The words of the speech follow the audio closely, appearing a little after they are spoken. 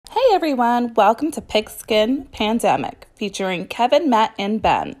everyone, welcome to Pigskin Pandemic, featuring Kevin, Matt, and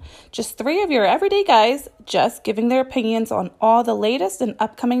Ben. Just three of your everyday guys, just giving their opinions on all the latest and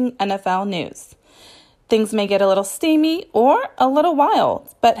upcoming NFL news. Things may get a little steamy or a little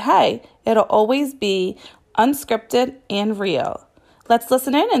wild, but hey, it'll always be unscripted and real. Let's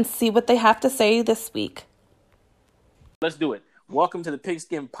listen in and see what they have to say this week. Let's do it. Welcome to the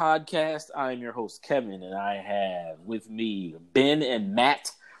Pigskin Podcast. I am your host, Kevin, and I have with me Ben and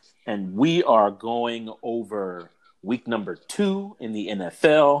Matt, and we are going over week number 2 in the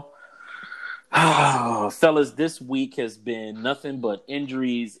NFL. Fellas, this week has been nothing but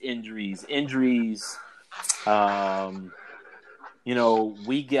injuries. We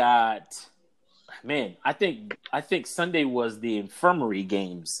got, I think Sunday was the infirmary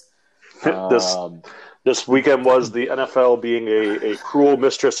games. This weekend was the NFL being a cruel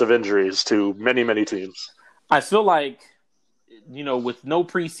mistress of injuries to many, many teams. I feel like, with no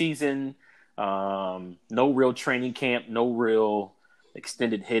preseason, no real training camp, no real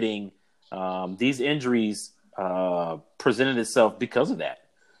extended hitting, these injuries presented itself because of that.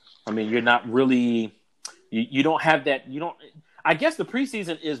 I mean, you're not really you don't have that. I guess the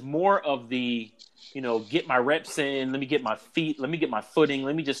preseason is more of the, get my reps in, let me get my feet, let me get my footing,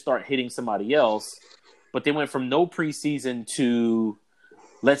 let me just start hitting somebody else. But they went from no preseason to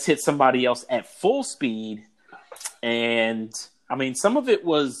let's hit somebody else at full speed. And, some of it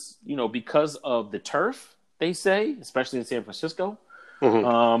was, because of the turf, they say, especially in San Francisco.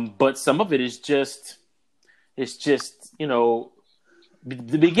 Mm-hmm. But some of it is just, the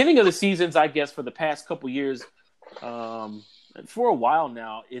beginning of the seasons, I guess, for the past couple years, for a while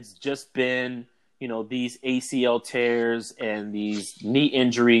now, it's just been, these ACL tears and these knee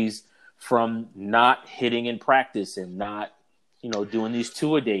injuries from not hitting in practice and not, doing these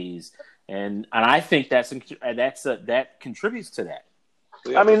two-a-days. And I think that contributes to that.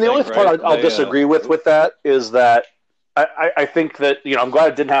 The only part I'll disagree with that is that I think that, I'm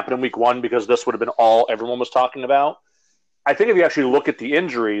glad it didn't happen in week 1 because this would have been all everyone was talking about. I think if you actually look at the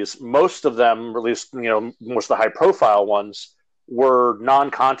injuries, most of them, or at least, most of the high-profile ones, were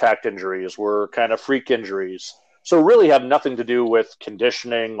non-contact injuries, were kind of freak injuries. So really have nothing to do with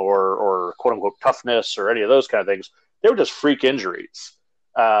conditioning or quote-unquote toughness or any of those kind of things. They were just freak injuries.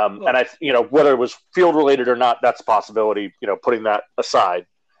 And whether it was field-related or not, that's a possibility, putting that aside.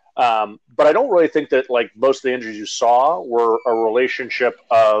 But I don't really think that, most of the injuries you saw were a relationship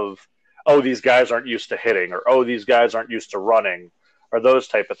of, these guys aren't used to hitting, or, these guys aren't used to running, or those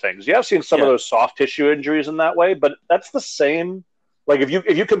type of things. You have seen some of those soft tissue injuries in that way, but that's the same. If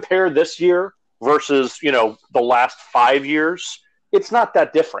you compare this year versus, the last 5 years, it's not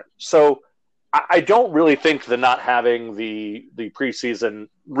that different. So I don't really think that not having the preseason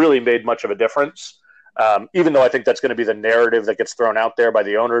really made much of a difference, even though I think that's going to be the narrative that gets thrown out there by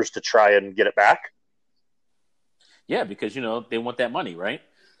the owners to try and get it back. Yeah, because, they want that money, right?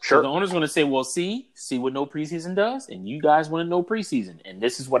 Sure. So the owner's going to say, well, see what no preseason does, and you guys want to know preseason, and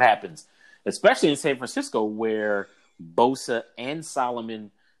this is what happens, especially in San Francisco where Bosa and Solomon,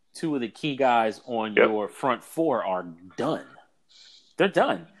 two of the key guys on your front four, are done. They're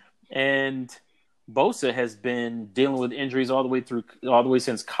done. And Bosa has been dealing with injuries all the way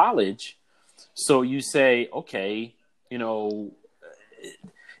since college. So you say, okay,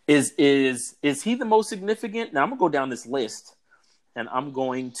 is he the most significant? Now I'm gonna go down this list, and I'm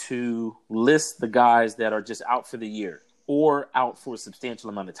going to list the guys that are just out for the year or out for a substantial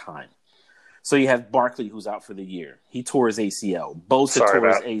amount of time. So you have Barkley, who's out for the year. He tore his ACL. Bosa tore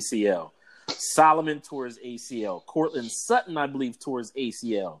his ACL. Solomon tore his ACL. Cortland Sutton, I believe, tore his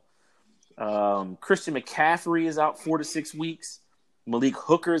ACL. Christian McCaffrey is out 4 to 6 weeks. Malik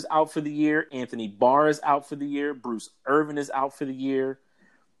Hooker is out for the year. Anthony Barr is out for the year. Bruce Irvin is out for the year.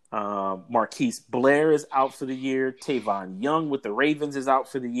 Marquise Blair is out for the year. Tavon Young with the Ravens is out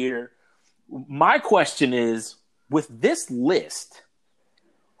for the year. My question is, with this list,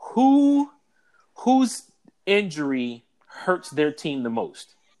 whose injury hurts their team the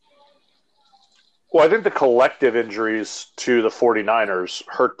most? Well, I think the collective injuries to the 49ers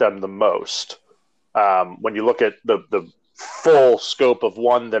hurt them the most. When you look at the full scope of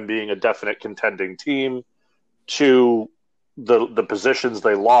them being a definite contending team, to the positions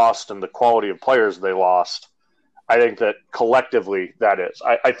they lost and the quality of players they lost, I think that collectively that is.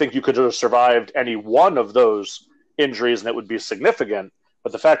 I think you could have survived any one of those injuries and it would be significant,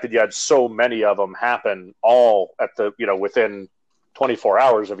 but the fact that you had so many of them happen all at the, within 24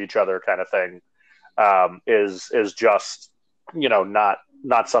 hours of each other kind of thing, is just,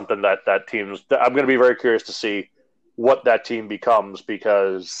 not something that teams. I'm going to be very curious to see what that team becomes,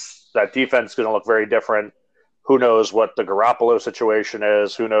 because that defense is going to look very different. Who knows what the Garoppolo situation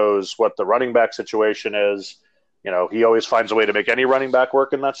is? Who knows what the running back situation is? He always finds a way to make any running back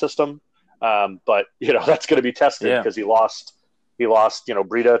work in that system. But that's going to be tested because he lost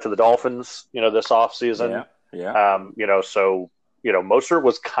Breida to the Dolphins, this offseason. So Mostert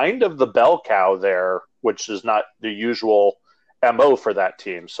was kind of the bell cow there, which is not the usual MO for that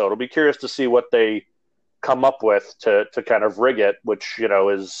team. So it'll be curious to see what they come up with to kind of rig it, which,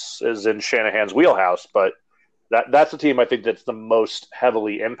 is in Shanahan's wheelhouse. But that's the team I think that's the most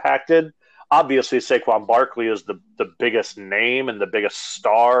heavily impacted. Obviously, Saquon Barkley is the biggest name and the biggest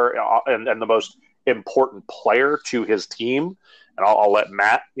star and the most important player to his team. And I'll let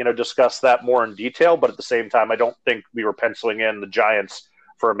Matt, discuss that more in detail. But at the same time, I don't think we were penciling in the Giants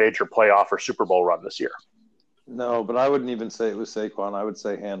for a major playoff or Super Bowl run this year. No, but I wouldn't even say it was Saquon. I would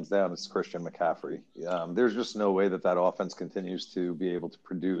say hands down it's Christian McCaffrey. There's just no way that offense continues to be able to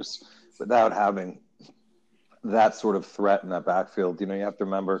produce without having that sort of threat in that backfield. You have to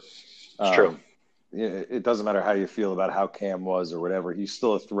remember. It's true. It doesn't matter how you feel about how Cam was or whatever. He's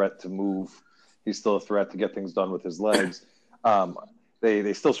still a threat to move. He's still a threat to get things done with his legs.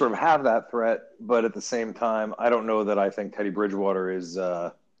 They still sort of have that threat, but at the same time, I don't know that I think Teddy Bridgewater is,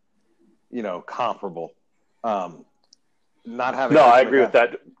 comparable. Not having. No, I agree with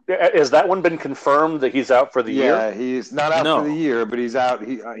that. Has that one been confirmed that he's out for the year? Yeah, he's not out for the year, but he's out.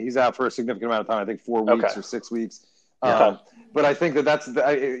 He's out for a significant amount of time. I think 4 weeks or 6 weeks. But I think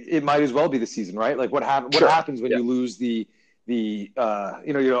it might as well be the season, right? Like what happens when you lose the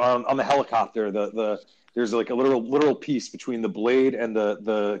on the helicopter, there's like a literal piece between the blade and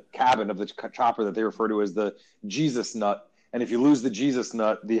the cabin of the chopper that they refer to as the Jesus nut. And if you lose the Jesus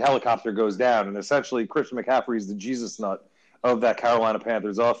nut, the helicopter goes down. And essentially, Christian McCaffrey is the Jesus nut of that Carolina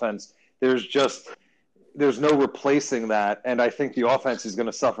Panthers offense. There's no replacing that. And I think the offense is going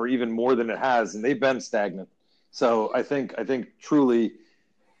to suffer even more than it has. And they've been stagnant. So I think truly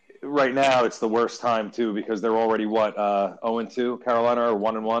right now it's the worst time too, because they're already 0-2 Carolina or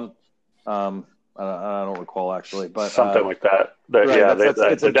 1-1. I don't recall actually, but something like that. They're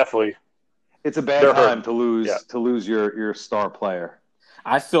definitely. It's a bad time to lose your star player.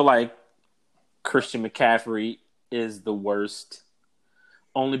 I feel like Christian McCaffrey is the worst,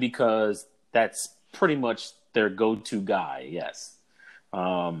 only because that's pretty much their go-to guy. Yes,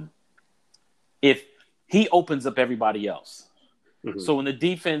 if he opens up everybody else. Mm-hmm. So when the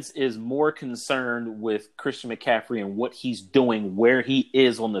defense is more concerned with Christian McCaffrey and what he's doing, where he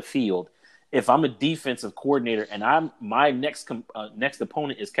is on the field. If I'm a defensive coordinator and my next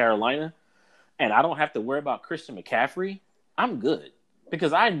opponent is Carolina, and I don't have to worry about Christian McCaffrey, I'm good,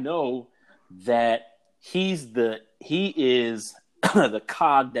 because I know that he is the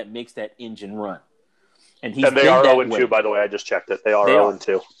cog that makes that engine run. And they are 0-2, by the way. I just checked it. They are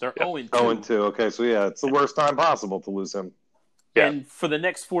 0-2. They're 0-2. 0-2. Okay, so it's the worst time possible to lose him. Yeah. And for the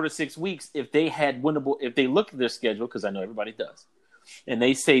next 4 to 6 weeks, if they look at their schedule, because I know everybody does, and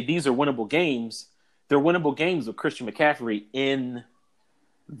they say these are winnable games, they're winnable games with Christian McCaffrey in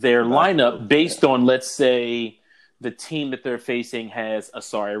their lineup based on, let's say, the team that they're facing has a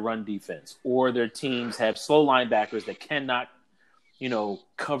sorry run defense, or their teams have slow linebackers that cannot,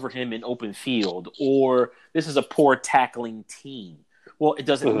 cover him in open field, or this is a poor tackling team. Well, it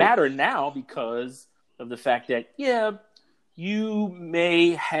doesn't matter now because of the fact that, you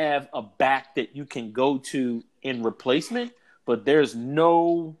may have a back that you can go to in replacement, but there's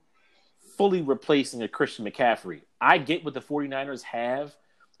no fully replacing a Christian McCaffrey. I get what the 49ers have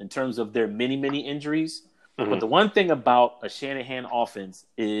in terms of their many injuries. Mm-hmm. But the one thing about a Shanahan offense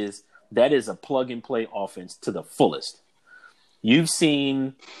is that is a plug-and-play offense to the fullest. You've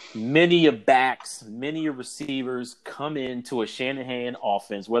seen many of backs, many of receivers come into a Shanahan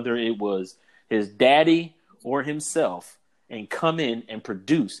offense, whether it was his daddy or himself, and come in and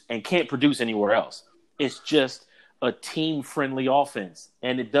produce and can't produce anywhere else. It's just a team-friendly offense.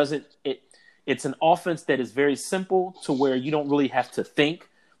 And it's an offense that is very simple to where you don't really have to think.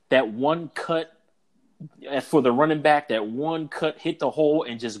 That one cut for the running back, that one cut, hit the hole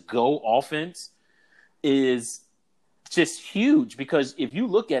and just go offense is just huge, because if you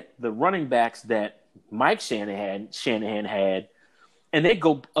look at the running backs that Mike Shanahan had, and they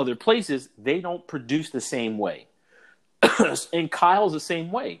go other places, they don't produce the same way. And Kyle's the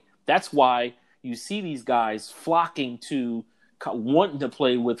same way. That's why you see these guys flocking to wanting to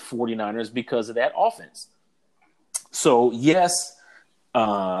play with 49ers because of that offense. So, yes,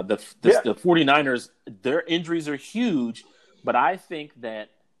 the 49ers, their injuries are huge, but I think that,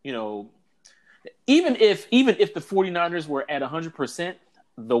 even if the 49ers were at 100%,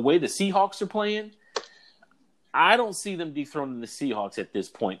 the way the Seahawks are playing, I don't see them dethroning the Seahawks at this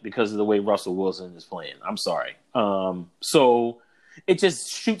point because of the way Russell Wilson is playing. I'm sorry. So it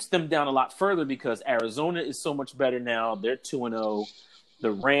just shoots them down a lot further because Arizona is so much better now. They're 2-0.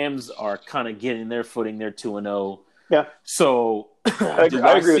 The Rams are kind of getting their footing. They're 2-0. Yeah. So I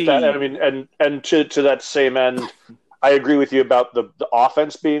agree with that. I mean, and to that same end, I agree with you about the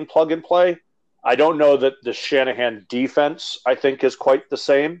offense being plug and play. I don't know that the Shanahan defense, I think, is quite the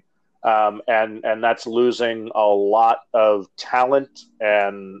same. And that's losing a lot of talent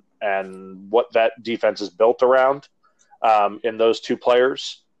and what that defense is built around in those two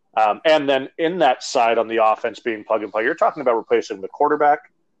players. And then in that side on the offense being plug and play, you're talking about replacing the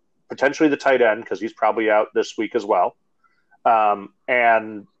quarterback, potentially the tight end, because he's probably out this week as well,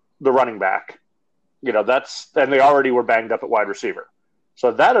 and the running back. You know, and they already were banged up at wide receiver.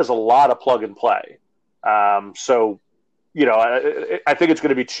 So that is a lot of plug and play. So, you know, I think it's going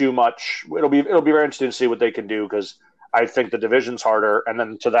to be too much. It'll be very interesting to see what they can do because I think the division's harder. And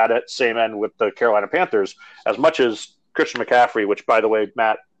then to that same end with the Carolina Panthers, as much as Christian McCaffrey, which, by the way,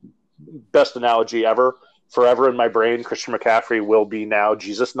 Matt, best analogy ever, forever in my brain, Christian McCaffrey will be now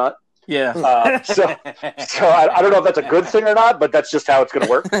Jesus Nut. Yeah. So I don't know if that's a good thing or not, but that's just how it's going to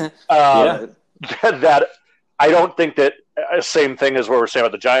work. Yeah. That I don't think that same thing as what we're saying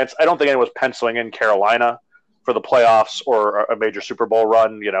about the Giants. I don't think anyone's penciling in Carolina for the playoffs or a major Super Bowl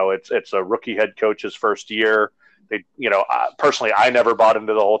run. You know, it's a rookie head coach's first year. They, you know, personally, I never bought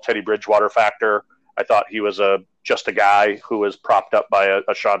into the whole Teddy Bridgewater factor. I thought he was just a guy who was propped up by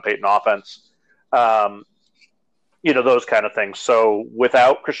a Sean Payton offense. You know, those kind of things. So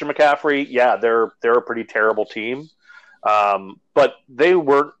without Christian McCaffrey, yeah, they're a pretty terrible team. But they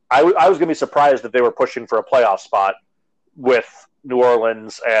were. I was going to be surprised if they were pushing for a playoff spot with New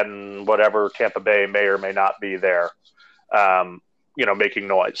Orleans and whatever Tampa Bay may or may not be there. You know, making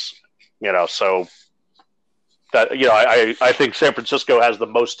noise. You know, so that, you know, I think San Francisco has the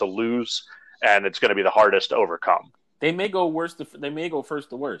most to lose, and it's going to be the hardest to overcome. They may go worst. They may go first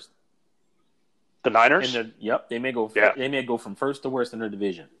to worst. The Niners. Yep, they may go. Yeah. They may go from first to worst in their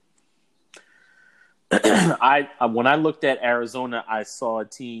division. When I looked at Arizona, I saw a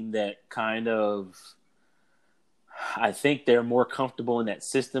team that kind of, I think they're more comfortable in that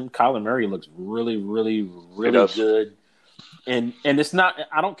system. Kyler Murray looks really, really, really good. And it's not,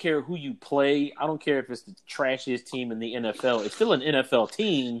 I don't care who you play. I don't care if it's the trashiest team in the NFL. It's still an NFL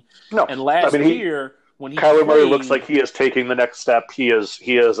team. No. And last year, when Kyler Murray looks like he is taking the next step. He is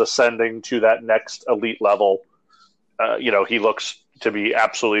ascending to that next elite level. You know, he looks to be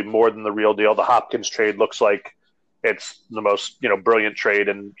absolutely more than the real deal. The Hopkins trade looks like it's the most, you know, brilliant trade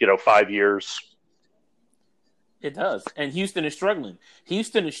in, you know, 5 years. It does. And Houston is struggling.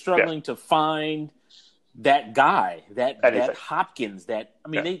 To find that guy, that Hopkins,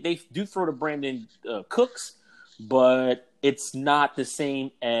 they do throw to Brandon Cooks, but it's not the same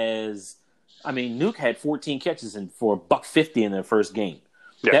as, Nuke had 14 catches for $150 in their first game.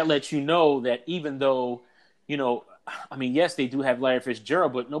 Yeah. That lets you know that even though, you know, yes, they do have Larry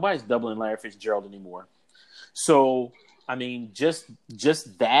Fitzgerald, but nobody's doubling Larry Fitzgerald anymore. So, just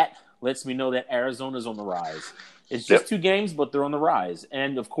that lets me know that Arizona's on the rise. It's just 2 games, but they're on the rise.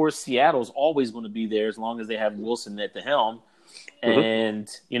 And, of course, Seattle's always going to be there as long as they have Wilson at the helm. And,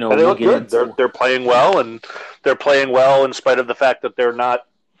 you know, and they look good. They're playing well, and they're playing well in spite of the fact that they're not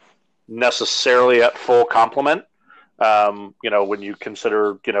necessarily at full complement. You know, when you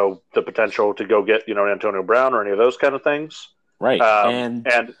consider, you know, the potential to go get, you know, Antonio Brown or any of those kind of things. Right. And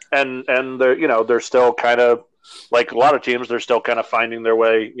they're, you know, they're still kind of like a lot of teams, they're still kind of finding their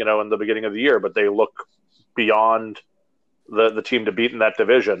way, you know, in the beginning of the year, but they look beyond the team to beat in that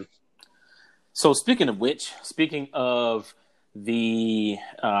division. So speaking of the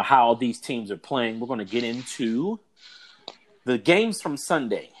how these teams are playing, we're going to get into the games from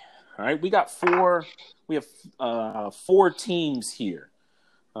Sunday. All right. We have 4 teams here.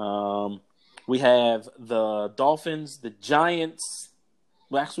 We have the Dolphins, the Giants.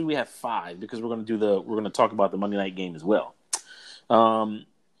 Well, actually, we have 5 because we're going to talk about the Monday night game as well.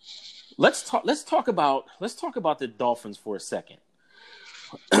 Let's talk about the Dolphins for a second.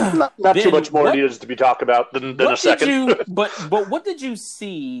 Not too much more needed to be talked about than a second. But what did you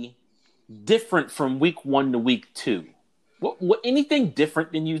see different from week 1 to week 2? What anything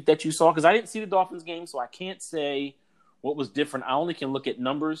different that you saw? Because I didn't see the Dolphins game, so I can't say what was different. I only can look at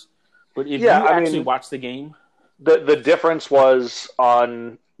numbers. But if you actually watched the game, the difference was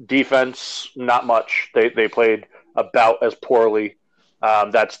on defense. Not much. They played about as poorly.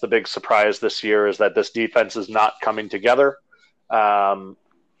 That's the big surprise this year, is that this defense is not coming together. You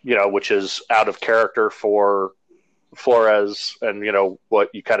know, which is out of character for Flores, and you know what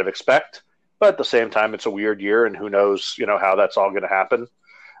you kind of expect. But at the same time, it's a weird year, and who knows, how that's all going to happen.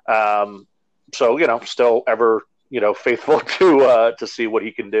 So, still ever, faithful to see what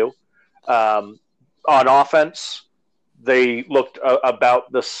he can do. On offense, they looked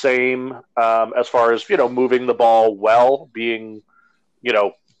about the same as far as, moving the ball well, being,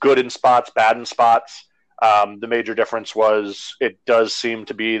 good in spots, bad in spots. The major difference was it does seem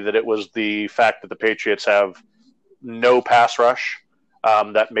to be that it was the fact that the Patriots have no pass rush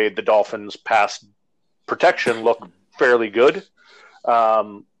that made the Dolphins' pass protection look fairly good.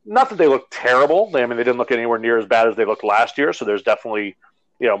 Not that they look terrible. They didn't look anywhere near as bad as they looked last year. So there's definitely,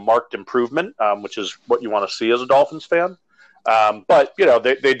 marked improvement, which is what you want to see as a Dolphins fan. But,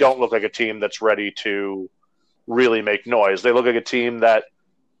 they don't look like a team that's ready to really make noise. They look like a team that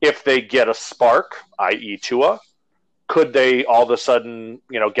if they get a spark, i.e. Tua, could they all of a sudden,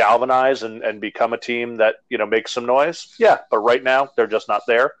 galvanize and become a team that, makes some noise? Yeah, but right now they're just not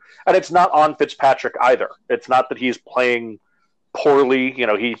there. And it's not on Fitzpatrick either. It's not that he's playing poorly.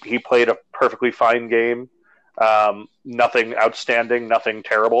 He played a perfectly fine game. Nothing outstanding, nothing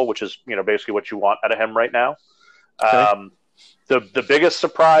terrible, which is, basically what you want out of him right now. Okay. The biggest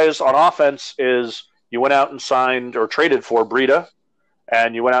surprise on offense is you went out and signed or traded for Breida,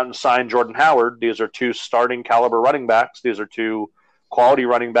 and you went out and signed Jordan Howard. These are two starting caliber running backs. These are two quality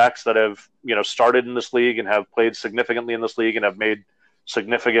running backs that have, started in this league and have played significantly in this league and have made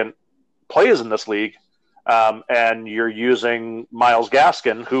significant plays in this league. And you're using Myles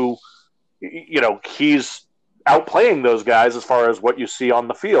Gaskin, who, he's outplaying those guys as far as what you see on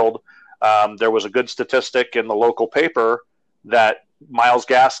the field. There was a good statistic in the local paper that Myles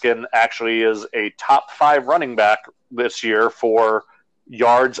Gaskin actually is a top 5 running back this year for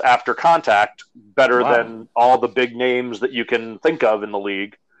yards after contact, better than all the big names that you can think of in the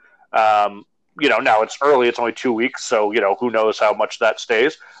league. Now it's early, it's only 2 weeks, so, who knows how much that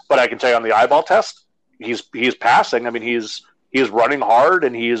stays. But I can tell you on the eyeball test, he's passing. He's running hard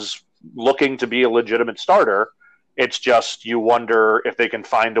and he's looking to be a legitimate starter. It's just you wonder if they can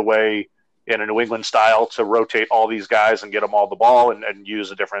find a way in a New England style to rotate all these guys and get them all the ball and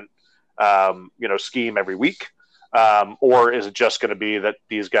use a different scheme every week. Or is it just going to be that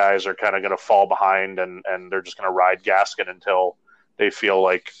these guys are kind of going to fall behind and they're just going to ride Gaskin until they feel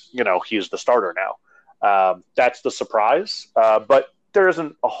like, he's the starter now? That's the surprise. But there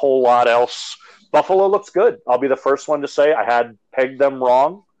isn't a whole lot else. Buffalo looks good. I'll be the first one to say I had pegged them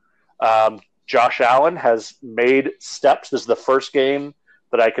wrong. Josh Allen has made steps. This is the first game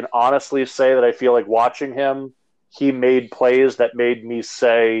that I can honestly say that I feel like watching him, he made plays that made me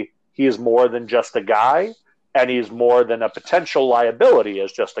say he is more than just a guy, and he's more than a potential liability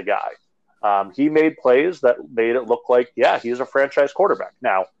as just a guy. He made plays that made it look like, yeah, he's a franchise quarterback.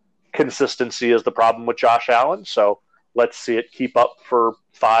 Now, consistency is the problem with Josh Allen, so let's see it keep up for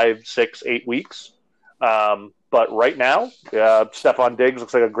 5, 6, 8 weeks. But right now, Stephon Diggs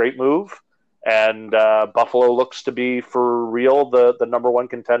looks like a great move, and Buffalo looks to be, for real, the number one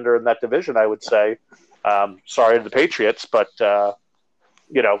contender in that division, I would say. Sorry to the Patriots, but they're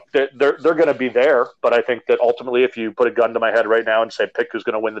going to be there. But I think that ultimately, if you put a gun to my head right now and say pick who's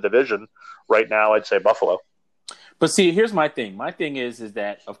going to win the division, right now I'd say Buffalo. But see, here's my thing. My thing is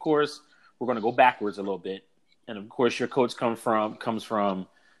that, of course, we're going to go backwards a little bit. And, of course, your coach comes from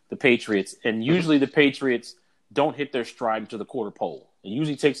the Patriots. And usually the Patriots don't hit their stride until the quarter pole. It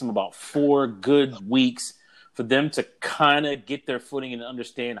usually takes them about 4 good weeks for them to kind of get their footing and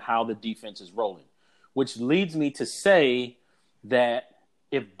understand how the defense is rolling, which leads me to say that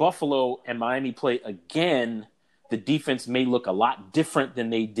if Buffalo and Miami play again, the defense may look a lot different than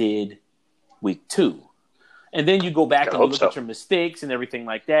they did week 2. And then you go back and look at your mistakes and everything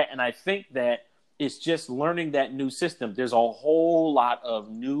like that. And I think that it's just learning that new system. There's a whole lot of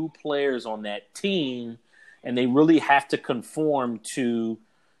new players on that team, and they really have to conform to,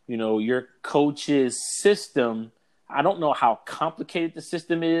 your coach's system. I don't know how complicated the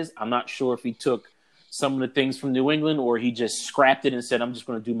system is. I'm not sure if he took some of the things from New England or he just scrapped it and said, I'm just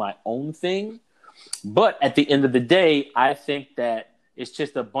going to do my own thing. But at the end of the day, I think that it's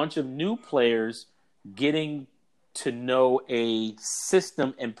just a bunch of new players getting to know a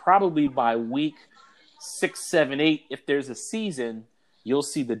system, and probably by week 6, 7, 8, if there's a season, you'll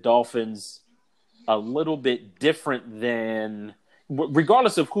see the Dolphins a little bit different than,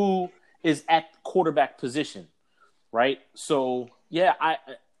 regardless of who is at quarterback position, right? So, yeah,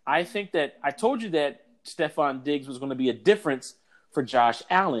 I think that I told you that Stephon Diggs was going to be a difference for Josh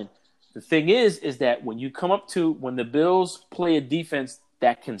Allen. The thing is that when the Bills play a defense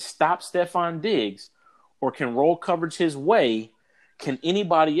that can stop Stephon Diggs or can roll coverage his way, can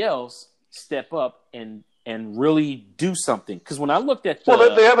anybody else step up and and really do something. Because when I looked at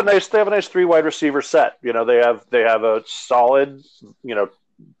they have a nice 3 wide receiver set. You know, they have a solid, you know,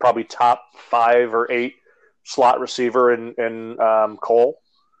 probably top 5 or 8 slot receiver in Cole,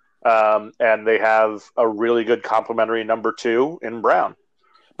 and they have a really good complementary number 2 in Brown.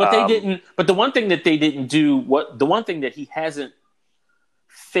 But they didn't. But the one thing that they didn't do, the one thing that he hasn't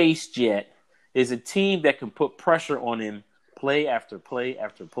faced yet, is a team that can put pressure on him play after play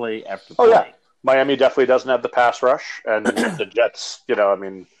after play after play. Yeah. Miami definitely doesn't have the pass rush, and the Jets, you know, I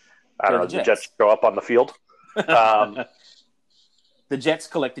mean, I don't know, the Jets go up on the field. The Jets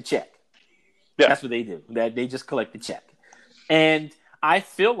collect the check. Yeah. That's what they do. They just collect the check. And I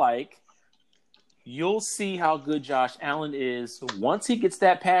feel like you'll see how good Josh Allen is once he gets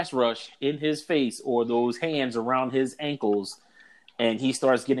that pass rush in his face or those hands around his ankles and he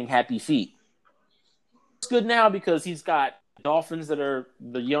starts getting happy feet. It's good now because he's got Dolphins that are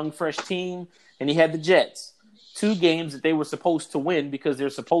the young, fresh team, and he had the Jets. 2 games that they were supposed to win because they're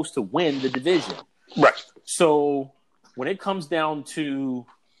supposed to win the division. Right. So when it comes down to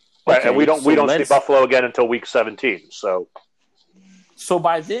right, and we don't see Buffalo again until week 17. So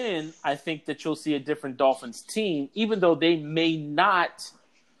by then, I think that you'll see a different Dolphins team, even though they may not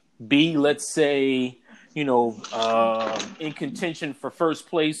be, let's say, you know, in contention for first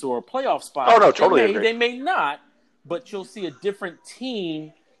place or a playoff spot. Oh no, totally agree. They may not. But you'll see a different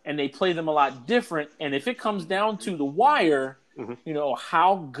team, and they play them a lot different. And if it comes down to the wire, you know,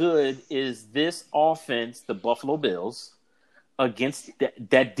 how good is this offense, the Buffalo Bills, against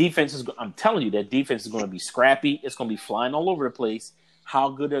that defense? I'm telling you, that defense is going to be scrappy. It's going to be flying all over the place. How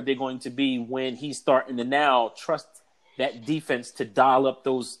good are they going to be when he's starting to now trust that defense to dial up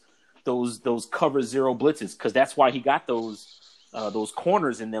those cover 0 blitzes? Because that's why he got those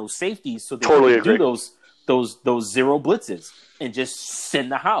corners and those safeties, so they can do those 0 blitzes and just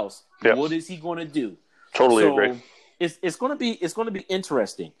send the house. Yep. What is he going to do? Totally agree. It's going to be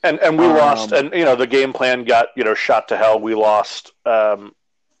interesting. And we lost, and you know the game plan got shot to hell. We lost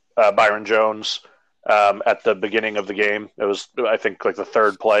Byron Jones at the beginning of the game. It was I think like the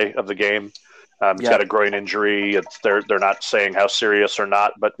 3rd play of the game. He's got a groin injury. They're not saying how serious or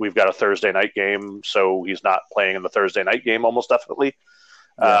not, but we've got a Thursday night game, so he's not playing in the Thursday night game almost definitely.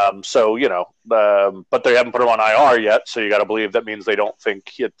 Yeah. But they haven't put him on IR yet, so you got to believe that means they don't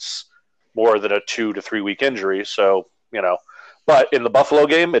think it's more than a 2 to 3 week injury. So, but in the Buffalo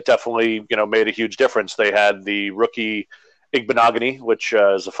game, it definitely, made a huge difference. They had the rookie Igbenogany, which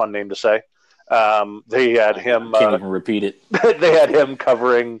is a fun name to say. They had him. Can't even repeat it. They had him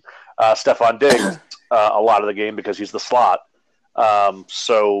covering Stephon Diggs a lot of the game because he's the slot.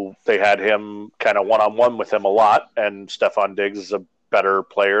 So they had him kind of one-on-one with him a lot, and Stephon Diggs is a better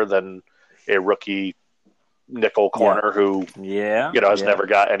player than a rookie nickel corner who has never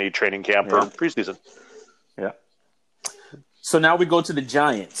got any training camp or preseason. Yeah. So now we go to the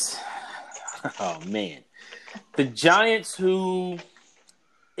Giants. Oh man, the Giants who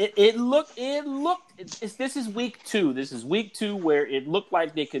this is week 2. This is week 2 where it looked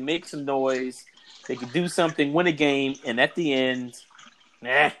like they could make some noise, they could do something, win a game, and at the end,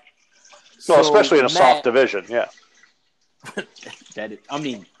 Well, especially in a soft division, yeah.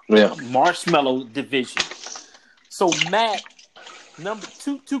 Marshmallow division. So Matt,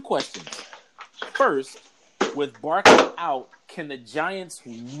 two questions. First, with Barkley out, can the Giants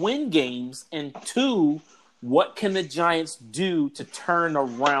win games? And 2, what can the Giants do to turn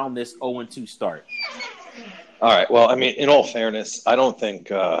around this 0-2 start? All right. Well, I mean, in all fairness, I don't think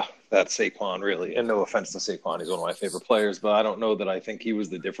that Saquon really, and no offense to Saquon, he's one of my favorite players, but I don't know that I think he was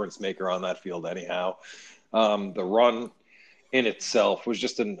the difference maker on that field anyhow. The run in itself was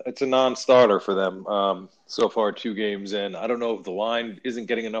it's a non-starter for them so far 2 games in. I don't know if the line isn't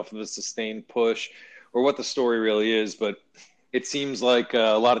getting enough of a sustained push or what the story really is, but it seems like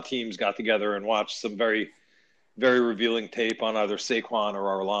a lot of teams got together and watched some very, very revealing tape on either Saquon or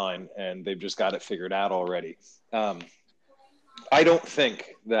our line, and they've just got it figured out already. I don't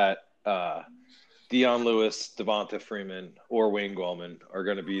think that Dion Lewis, Devonta Freeman, or Wayne Gallman are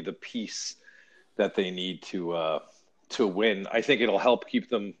going to be the piece that they need to win. I think it'll help keep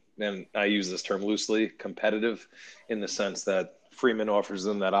them, and I use this term loosely, competitive in the sense that Freeman offers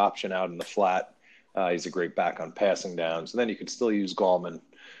them that option out in the flat. He's a great back on passing downs. And then you could still use Gallman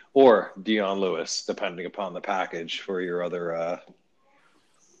or Dion Lewis, depending upon the package for your other,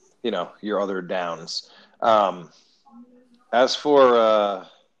 your other downs. As for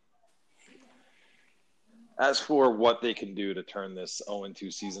As for what they can do to turn this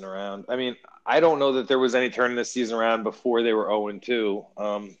 0-2 season around, I mean, I don't know that there was any turning this season around before they were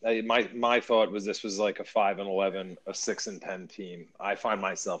 0-2. My thought was this was like a 5-11, a 6-10 team. I find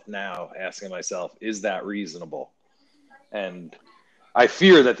myself now asking myself, is that reasonable? And I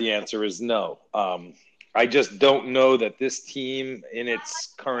fear that the answer is no. I just don't know that this team in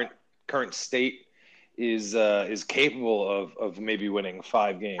its current state is capable of maybe winning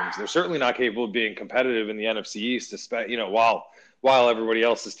 5 games. They're certainly not capable of being competitive in the NFC East, while everybody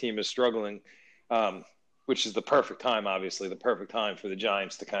else's team is struggling, which is the perfect time, obviously, the perfect time for the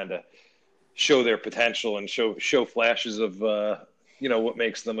Giants to kind of show their potential and show flashes of what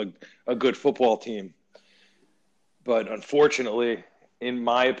makes them a good football team. But unfortunately, in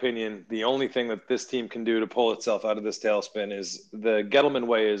my opinion, the only thing that this team can do to pull itself out of this tailspin is the Gettleman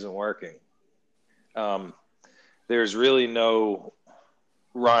way isn't working. There's really no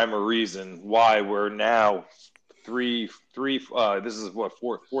rhyme or reason why we're now this is what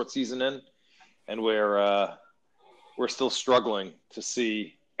fourth season in, and we're still struggling to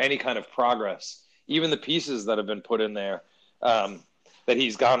see any kind of progress. Even the pieces that have been put in there that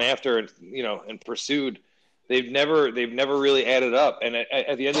he's gone after and pursued, they've never really added up. And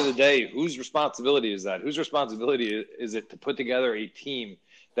at the end of the day, whose responsibility is that? Whose responsibility is it to put together a team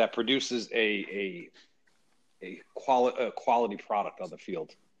that produces a quality product on the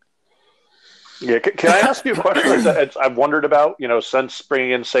field? Yeah, can I ask you a question that I've wondered about? Since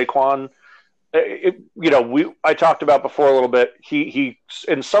bringing in Saquon, I talked about before a little bit. He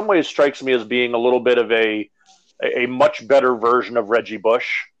in some ways strikes me as being a little bit of a much better version of Reggie Bush,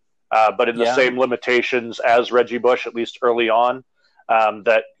 but in the same limitations as Reggie Bush, at least early on.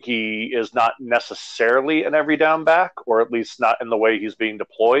 That he is not necessarily an every down back, or at least not in the way he's being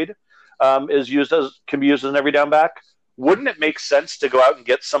deployed, can be used as an every down back. Wouldn't it make sense to go out and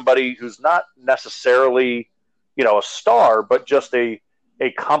get somebody who's not necessarily, a star, but just a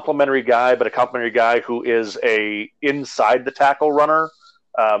complimentary guy, who is a inside the tackle runner?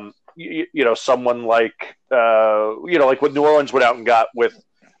 Someone like what New Orleans went out and got with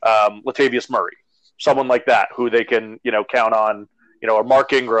Latavius Murray, someone like that who they can, count on. Or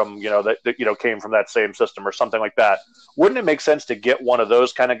Mark Ingram, that came from that same system or something like that. Wouldn't it make sense to get one of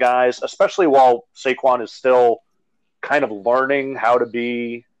those kind of guys, especially while Saquon is still kind of learning how to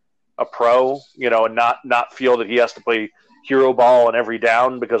be a pro, and not feel that he has to play hero ball on every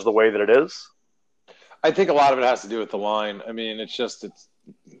down because of the way that it is? I think a lot of it has to do with the line. I mean,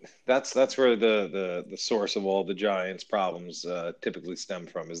 that's where the source of all the Giants' problems typically stem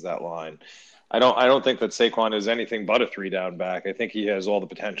from, is that line. I don't think that Saquon is anything but a 3-down back. I think he has all the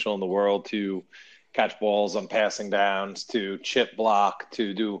potential in the world to catch balls on passing downs, to chip block,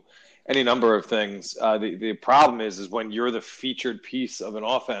 to do any number of things. The problem is when you're the featured piece of an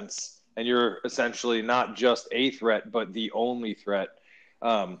offense and you're essentially not just a threat, but the only threat.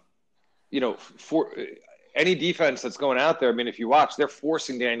 For any defense that's going out there, I mean, if you watch, they're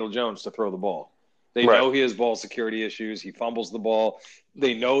forcing Daniel Jones to throw the ball. They know he has ball security issues. He fumbles the ball.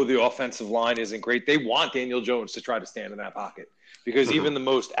 They know the offensive line isn't great. They want Daniel Jones to try to stand in that pocket because even the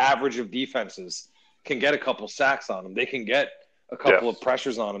most average of defenses can get a couple sacks on him. They can get a couple of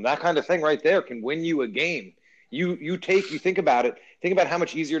pressures on him. That kind of thing right there can win you a game. You think about it. Think about how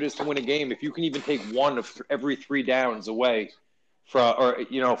much easier it is to win a game if you can even take one of every 3 downs away from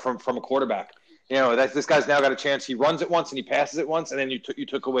a quarterback. This guy's now got a chance. He runs it once and he passes it once, and then you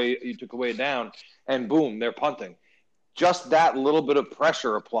took away a down, and boom, they're punting. Just that little bit of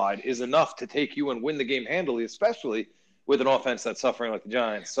pressure applied is enough to take you and win the game handily, especially with an offense that's suffering like the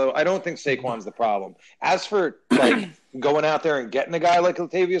Giants. So I don't think Saquon's the problem. As for going out there and getting a guy like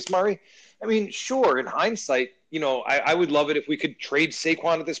Latavius Murray, I mean, sure, in hindsight, I would love it if we could trade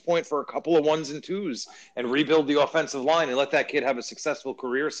Saquon at this point for a couple of 1s and 2s and rebuild the offensive line and let that kid have a successful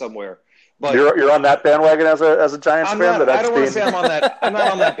career somewhere. But you're on that bandwagon as a Giants fan. I don't want to say I'm on that. I'm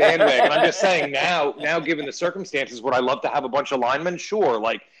not on that bandwagon. I'm just saying now, given the circumstances, would I love to have a bunch of linemen? Sure.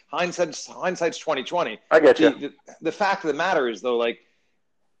 Like hindsight's 2020. I get you. The fact of the matter is, though,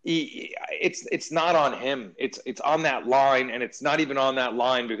 it's not on him. It's on that line, and it's not even on that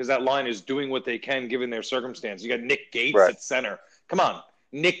line because that line is doing what they can given their circumstances. You got Nick Gates at center. Come on,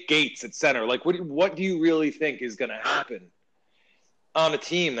 Nick Gates at center. Like, what do you really think is going to happen on a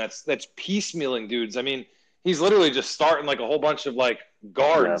team that's piecemealing dudes? I mean, he's literally just starting like a whole bunch of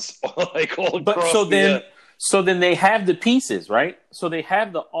guards, all across. So then they have the pieces, right? So they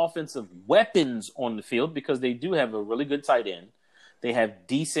have the offensive weapons on the field because they do have a really good tight end. They have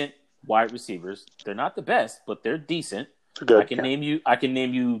decent wide receivers. They're not the best, but they're decent. I can name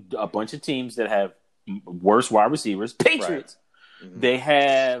you a bunch of teams that have worse wide receivers. Patriots. They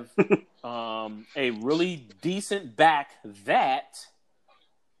have a really decent back that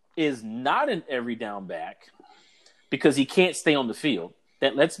is not an every down back because he can't stay on the field.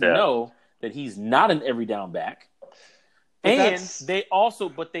 That lets me know that he's not an every down back. But and they also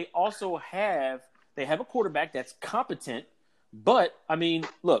have a quarterback that's competent. But I mean,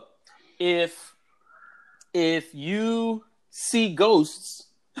 look, if you see ghosts,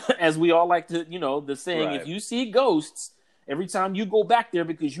 as we all like to, the saying, right. If you see ghosts every time you go back there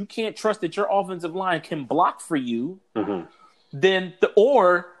because you can't trust that your offensive line can block for you, then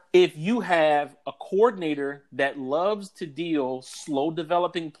or if you have a coordinator that loves to deal slow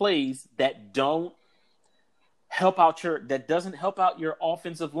developing plays that doesn't help out your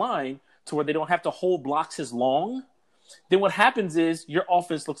offensive line to where they don't have to hold blocks as long, then what happens is your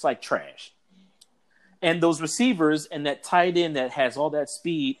offense looks like trash. And those receivers and that tight end that has all that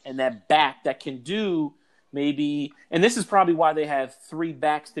speed and that back that can do maybe, and this is probably why they have 3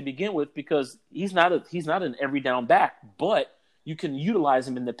 backs to begin with, because he's not an every down back, but you can utilize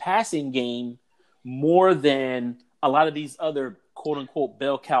him in the passing game more than a lot of these other quote unquote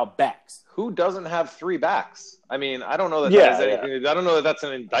bell cow backs. Who doesn't have 3 backs? I mean, I don't know that that is anything. I don't know that that's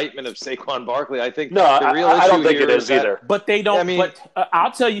an indictment of Saquon Barkley. I think the real issue I don't think it is either. But they don't. I mean, but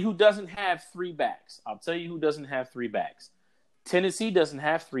I'll tell you who doesn't have 3 backs. Tennessee doesn't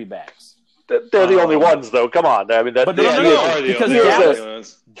have 3 backs. They're the only ones, though. Come on, I mean, because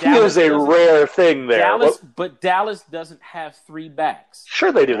Dallas is a rare thing there. Dallas doesn't have 3 backs.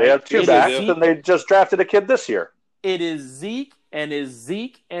 Sure, they do. They have 2 backs, and they just drafted a kid this year. It is Zeke and is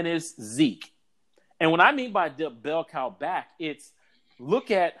Zeke and is Zeke. And what I mean by the bell cow back, it's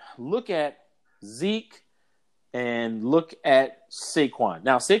look at Zeke and look at Saquon.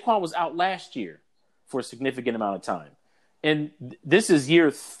 Now, Saquon was out last year for a significant amount of time. And this is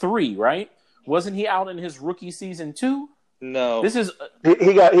year 3, right? Wasn't he out in his rookie season too? No. This is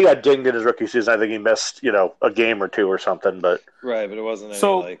he got dinged in his rookie season. I think he missed, a game or 2 or something, but right, but it wasn't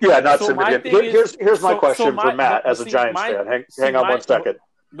not significant. Here's my question for Matt as a Giants fan. Hang on 1 second.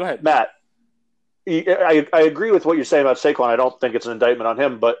 Go ahead. Matt, I agree with what you're saying about Saquon. I don't think it's an indictment on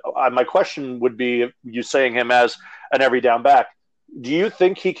him, but my question would be, you saying him as an every down back, do you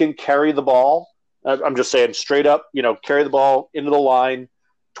think he can carry the ball? I'm just saying straight up, carry the ball into the line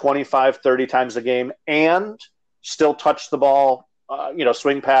 25, 30 times a game and still touch the ball,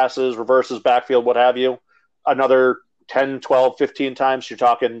 swing passes, reverses, backfield, what have you, another 10, 12, 15 times. You're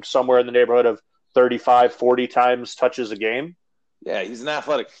talking somewhere in the neighborhood of 35, 40 times touches a game. Yeah, he's an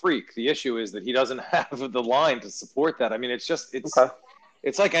athletic freak. The issue is that he doesn't have the line to support that. I mean, it's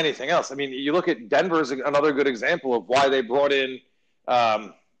like anything else. I mean, you look at Denver's another good example of why they brought in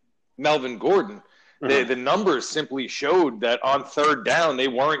Melvin Gordon. The numbers simply showed that on 3rd down they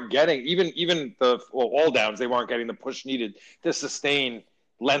weren't getting even all downs, they weren't getting the push needed to sustain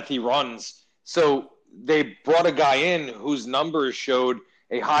lengthy runs. So they brought a guy in whose numbers showed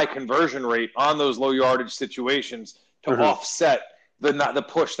a high conversion rate on those low yardage situations to offset the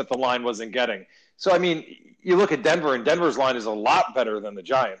push that the line wasn't getting. So I mean, you look at Denver, and Denver's line is a lot better than the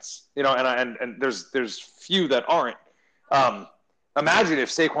Giants. And there's few that aren't. Imagine if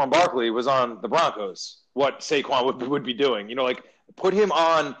Saquon Barkley was on the Broncos, what Saquon would be doing. Put him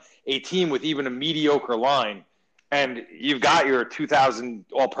on a team with even a mediocre line, and you've got your 2,000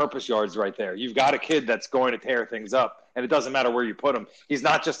 all-purpose yards right there. You've got a kid that's going to tear things up, and it doesn't matter where you put him. He's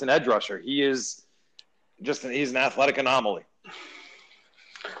not just an edge rusher. He's an athletic anomaly.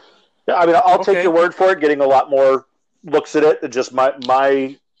 Yeah, I mean, I'll take your word for it. Getting a lot more looks at it. Just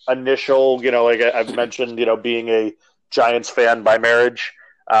my initial, like I've mentioned, being a Giants fan by marriage,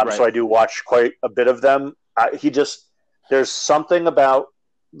 right. So I do watch quite a bit of them. There's something about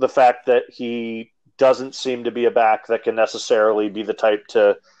the fact that he doesn't seem to be a back that can necessarily be the type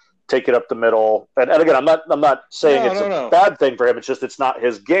to take it up the middle. And again, I'm not saying it's a bad thing for him. It's just it's not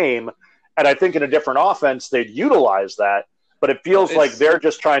his game. And I think in a different offense they'd utilize that. But it feels like they're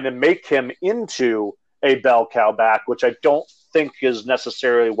just trying to make him into a bell cow back, which I don't think is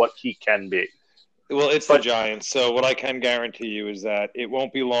necessarily what he can be. Well, it's the Giants, so what I can guarantee you is that it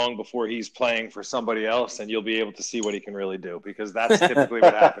won't be long before he's playing for somebody else, and you'll be able to see what he can really do, because that's typically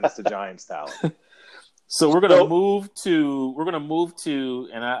what happens to Giants talent. So we're going to move to,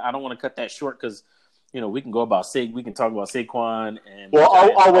 and I don't want to cut that short because, we can go about we can talk about Saquon and. Well,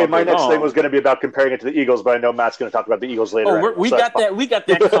 I'll wait. My next thing was going to be about comparing it to the Eagles, but I know Matt's going to talk about the Eagles later. Oh, we got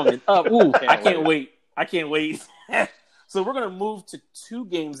that coming up. Ooh, I can't wait. So we're going to move to 2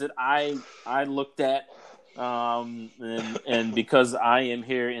 games that I looked at, and because I am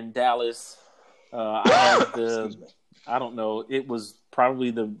here in Dallas, I had I don't know. It was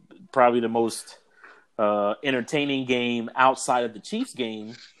probably the most entertaining game outside of the Chiefs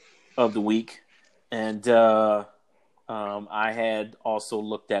game of the week. And I had also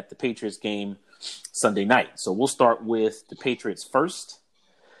looked at the Patriots game Sunday night. So we'll start with the Patriots first.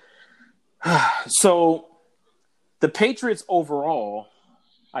 So the Patriots overall,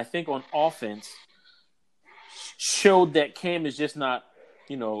 I think on offense, showed that Cam is just not,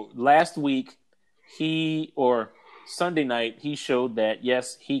 last week Sunday night, he showed that,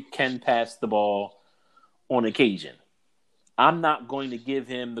 yes, he can pass the ball on occasion. I'm not going to give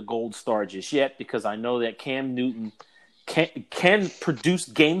him the gold star just yet because I know that Cam Newton can produce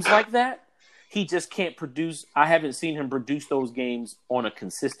games like that. He just can't produce. I haven't seen him produce those games on a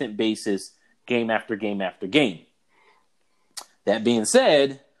consistent basis, game after game after game. That being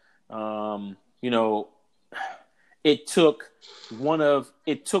said, it took one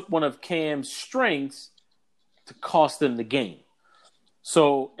of Cam's strengths to cost them the game.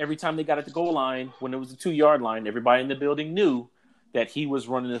 So every time they got at the goal line, when it was the 2-yard line, everybody in the building knew that he was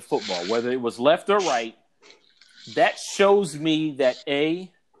running the football, whether it was left or right. That shows me that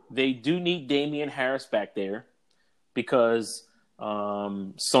they do need Damian Harris back there because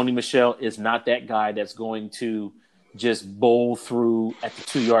Sony Michel is not that guy that's going to just bowl through at the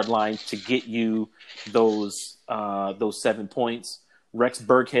 2-yard line to get you those 7 points. Rex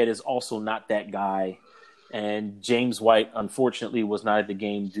Burkhead is also not that guy. And James White, unfortunately, was not at the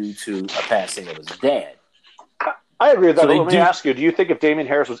game due to a passing of his dad. I agree with that. Let me ask you, do you think if Damian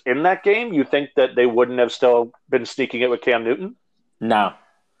Harris was in that game, you think that they wouldn't have still been sneaking it with Cam Newton? No.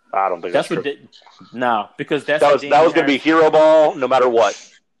 I don't think that's true. Because that was going to be hero ball no matter what.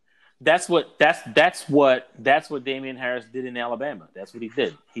 That's what Damian Harris did in Alabama. That's what he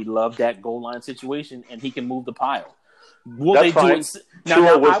did. He loved that goal line situation, and he can move the pile. Will That's they fine. do it?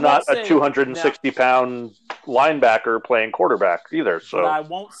 Tua was not a 260-pound linebacker playing quarterback either. So, but I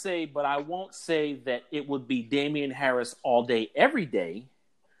won't say that it would be Damian Harris all day, every day.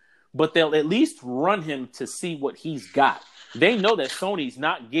 But they'll at least run him to see what he's got. They know that Sony's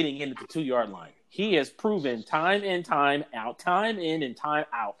not getting in at the 2-yard line. He has proven time in, time out, time in and time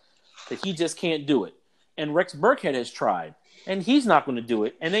out that he just can't do it. And Rex Burkhead has tried, and he's not going to do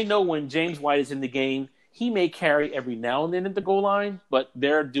it. And they know when James White is in the game, he may carry every now and then at the goal line, but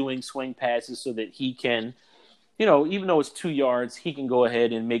they're doing swing passes so that he can, even though it's 2 yards, he can go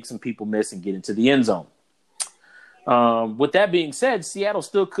ahead and make some people miss and get into the end zone. With that being said, Seattle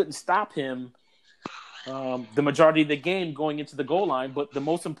still couldn't stop him the majority of the game going into the goal line, but the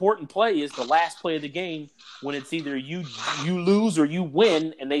most important play is the last play of the game when it's either you lose or you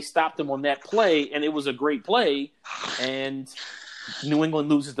win, and they stopped him on that play, and it was a great play, and New England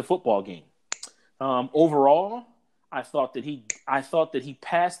loses the football game. Overall, I thought that he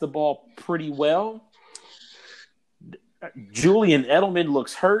passed the ball pretty well. Julian Edelman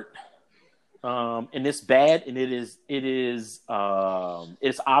looks hurt, and it's bad, and it's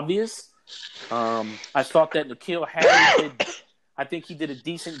obvious. I thought that N'Keal Harry I think he did a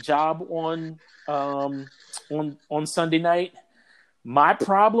decent job on Sunday night. My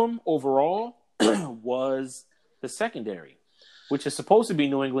problem overall was the secondary, which is supposed to be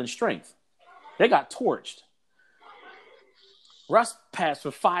New England's strength. They got torched. Russ passed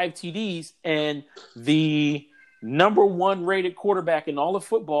for 5 TDs, and the number 1 rated quarterback in all of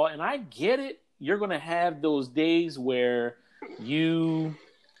football, and I get it, you're going to have those days where you're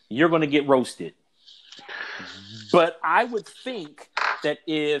going to get roasted. But I would think that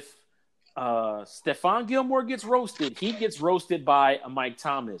if Stephon Gilmore gets roasted, he gets roasted by a Mike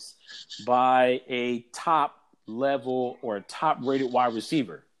Thomas, by a top level or a top rated wide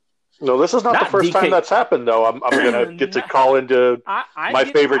receiver. No, this is not the first time that's happened, though. I'm going to get to call into my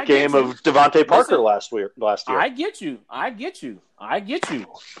favorite game of Devontae Parker last year. I get you. I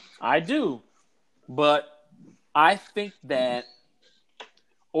do. But I think that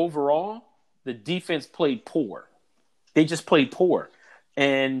overall, the defense played poor. They just played poor.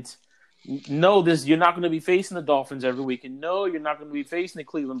 And no, you're not going to be facing the Dolphins every week. And no, you're not going to be facing the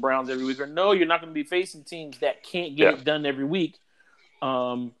Cleveland Browns every week. Or no, you're not going to be facing teams that can't get it done every week.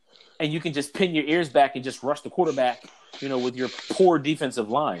 And you can just pin your ears back and just rush the quarterback, with your poor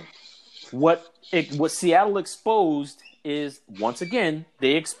defensive line. What Seattle exposed is, once again,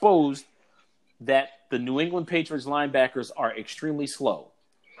 they exposed that the New England Patriots linebackers are extremely slow.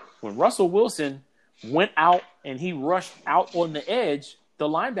 When Russell Wilson went out and he rushed out on the edge, the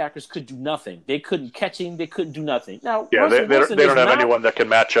linebackers could do nothing. They couldn't catch him. They couldn't do nothing. Now, they don't have anyone that can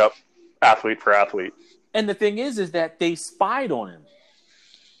match up athlete for athlete. And the thing is that they spied on him.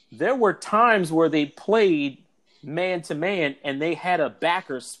 There were times where they played man to man, and they had a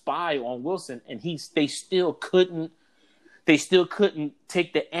backer spy on Wilson, and they still couldn't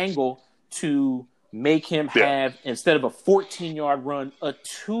take the angle to make him have, instead of a 14-yard run, a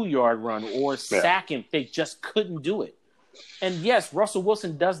 2-yard run or sack him. They just couldn't do it. And yes, Russell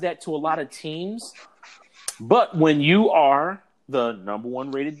Wilson does that to a lot of teams. But when you are the number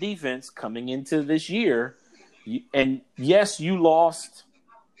one rated defense coming into this year, and yes, you lost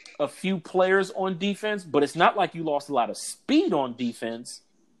a few players on defense, but it's not like you lost a lot of speed on defense.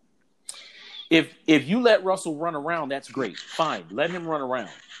 If you let Russell run around, that's great. Fine, let him run around.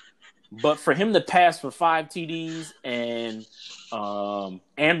 But for him to pass for 5 TDs and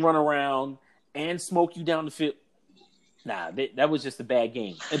run around and smoke you down the field, that was just a bad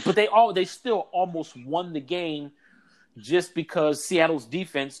game. But they still almost won the game just because Seattle's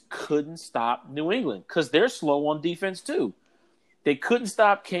defense couldn't stop New England because they're slow on defense too. They couldn't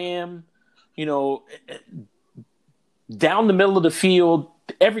stop Cam, down the middle of the field.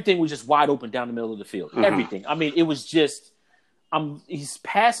 Everything was just wide open down the middle of the field. Mm-hmm. Everything. I mean, it was just he's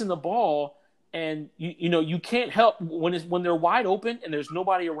passing the ball, and you can't help when they're wide open and there's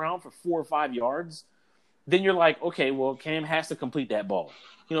nobody around for 4 or 5 yards. Then you're like, okay, well, Cam has to complete that ball,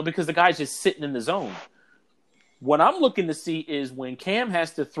 because the guy's just sitting in the zone. What I'm looking to see is when Cam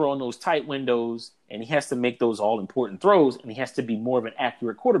has to throw in those tight windows and he has to make those all-important throws and he has to be more of an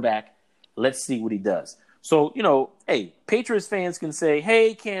accurate quarterback, let's see what he does. So, hey, Patriots fans can say,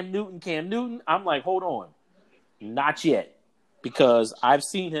 hey, Cam Newton. I'm like, hold on. Not yet. Because I've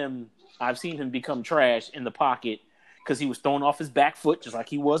seen him become trash in the pocket because he was thrown off his back foot just like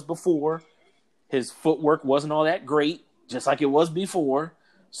he was before. His footwork wasn't all that great, just like it was before.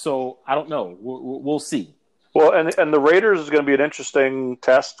 So I don't know. We'll see. Well, and the Raiders is going to be an interesting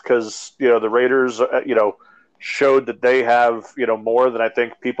test because the Raiders showed that they have more than I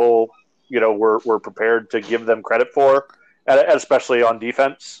think people were prepared to give them credit for, especially on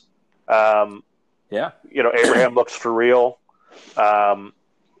defense. Abraham looks for real. That's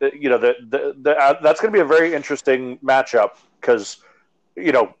going to be a very interesting matchup because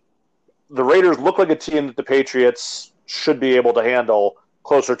the Raiders look like a team that the Patriots should be able to handle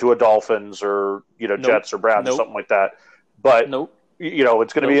closer to a Dolphins or Jets or Browns or something like that. But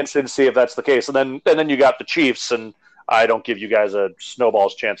it's going to be interesting to see if that's the case. And then you got the Chiefs, and I don't give you guys a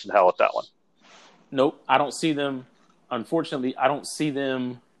snowball's chance in hell at that one. Nope, I don't see them. Unfortunately, I don't see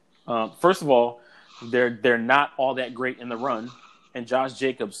them. First of all, they're not all that great in the run, and Josh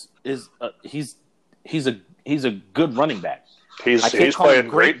Jacobs is he's a good running back. He's playing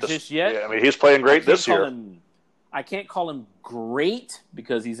great just yet. Yeah, I mean, he's playing great this year. I can't call him great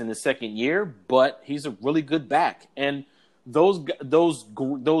because he's in his second year, but he's a really good back. And those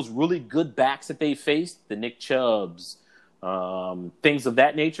really good backs that they faced, the Nick Chubbs, things of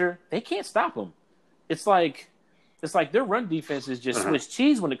that nature, they can't stop him. It's like their run defense is just Swiss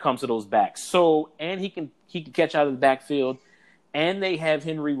cheese when it comes to those backs. So, and he can catch out of the backfield, and they have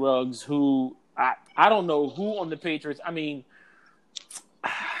Henry Ruggs, who I don't know who on the Patriots. I mean,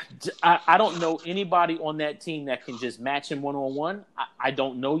 I don't know anybody on that team that can just match him one-on-one. I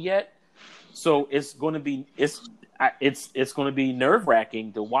don't know yet. So it's going to be going to be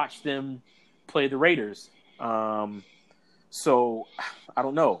nerve-wracking to watch them play the Raiders. So I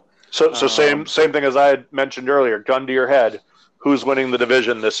don't know. So same thing as I had mentioned earlier. Gun to your head, who's winning the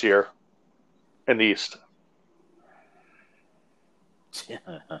division this year in the East?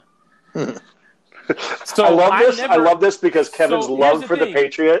 So I love this because Kevin's love for the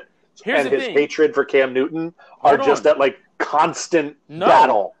Patriot and his hatred for Cam Newton are just that constant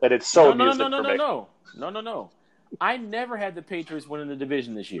battle, and it's so amusing for me. No. I never had the Patriots winning the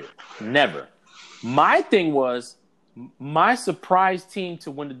division this year. Never. My thing was my surprise team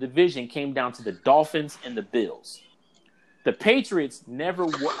to win the division came down to the Dolphins and the Bills. The Patriots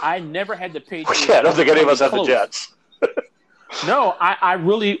I never had the Patriots. Yeah, I don't think any of us had the Jets. No, I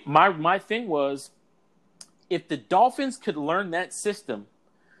really my thing was if the Dolphins could learn that system,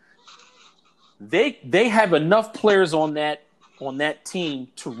 they have enough players on that team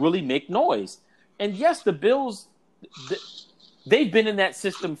to really make noise. And yes, the Bills they've been in that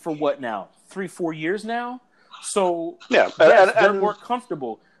system for what now? 3-4 years now? So yeah, yes, they're more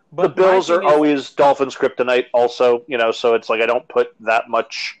comfortable. But the Bills are always Dolphins kryptonite also, so it's like I don't put that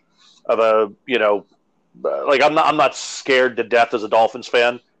much of a, I'm not scared to death as a Dolphins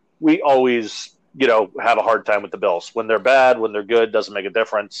fan. We always, have a hard time with the Bills. When they're bad, when they're good, doesn't make a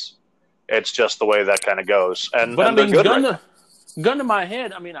difference. It's just the way that kind of goes. But they're good. Gun to my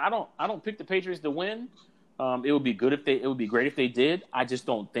head, I don't pick the Patriots to win. It would be great if they did. I just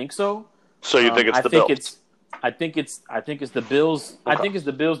don't think so. So you think it's the Bills? I think it's the Bills. Okay. I think it's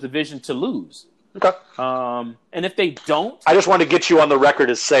the Bills' division to lose. Okay. And if they don't, I just want to get you on the record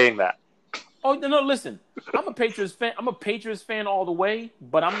as saying that. Oh no, listen. I'm a Patriots fan. I'm a Patriots fan all the way,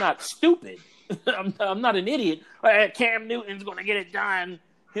 but I'm not stupid. I'm not an idiot. Cam Newton's going to get it done.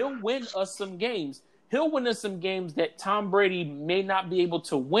 He'll win us some games. He'll win us some games that Tom Brady may not be able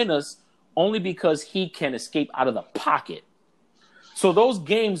to win us only because he can escape out of the pocket. So those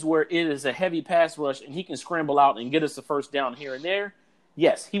games where it is a heavy pass rush and he can scramble out and get us a first down here and there,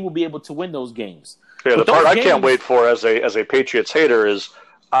 yes, he will be able to win those games. Yeah, the part I can't wait for as a Patriots hater is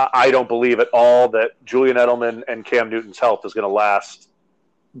I don't believe at all that Julian Edelman and Cam Newton's health is going to last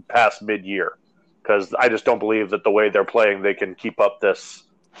past mid-year, because I just don't believe that the way they're playing they can keep up this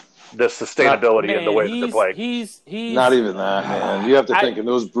sustainability in the way that they're playing. He's not even that, man. You have to think in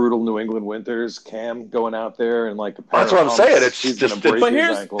those brutal New England winters, Cam going out there and like a pair that's what I'm saying. It's he's just gonna break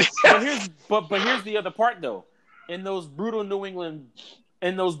his ankles. But here's the other part though. In those brutal New England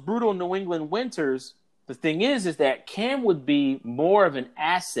winters, the thing is that Cam would be more of an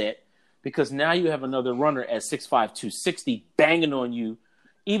asset because now you have another runner at 6'5", 260 banging on you.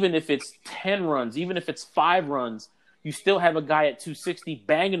 Even if it's 10 runs, even if it's 5 runs, you still have a guy at 260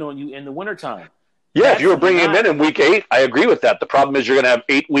 banging on you in the wintertime. Yeah, if you were bringing him in week 8, I agree with that. The problem is you're going to have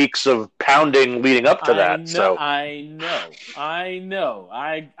 8 weeks of pounding leading up to that. I know.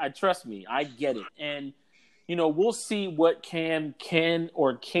 I trust me. I get it. And, we'll see what Cam can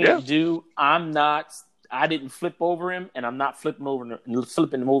or can't do. I didn't flip over him, and I'm not flipping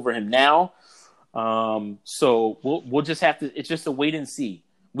him over him now. So we'll just have to – it's just a wait and see.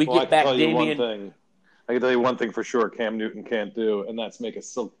 We get back Damian. I can tell you one thing for sure Cam Newton can't do, and that's make a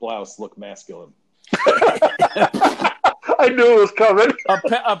silk blouse look masculine. I knew it was coming.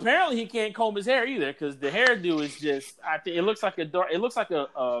 Apparently, he can't comb his hair either because the hairdo is just. I think it looks like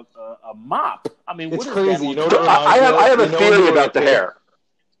a mop. I mean, it's what crazy. Is that I have a theory about the hair.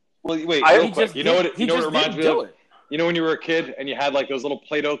 Well, wait, you know what it reminds me of? You know when you were a kid and you had like those little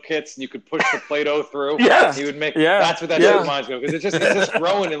Play-Doh kits and you could push the Play-Doh through? Yeah. You would make. Yeah. That's what that shit reminds me of because it's just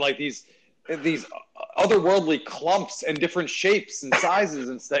growing in like these otherworldly clumps and different shapes and sizes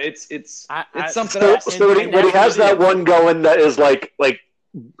and stuff. It's something else. So when he has that one going that is like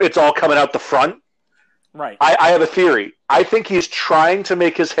it's all coming out the front. Right. I have a theory. I think he's trying to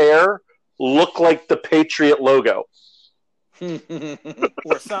make his hair look like the Patriot logo. or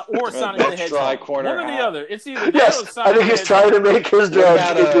Sonic the Hedgehog. One or the other. It's either yes. I think he's trying to make his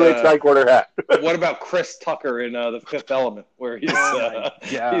dreads into a tri-quarter hat. What about Chris Tucker in The Fifth Element, where he's got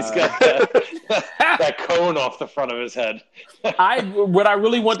that cone off the front of his head? What I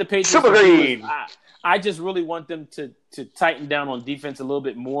really want the Patriots Super green. I just really want them to tighten down on defense a little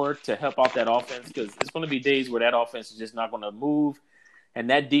bit more to help out that offense because it's going to be days where that offense is just not going to move, and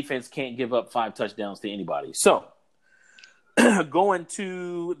that defense can't give up 5 touchdowns to anybody. So. Going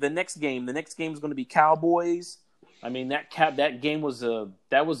to the next game. The next game is going to be Cowboys. I mean that game was a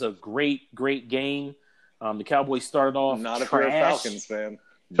great game. The Cowboys started off not if you're a Falcons fan.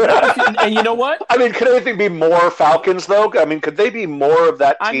 And you know what? I mean, could anything be more Falcons though? I mean, could they be more of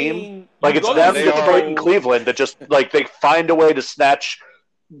that team? I mean, like it's them, Detroit, and Cleveland that just like they find a way to snatch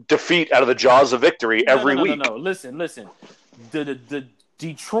defeat out of the jaws of victory every week. No. Listen. The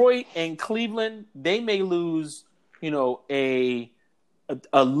Detroit and Cleveland, they may lose. A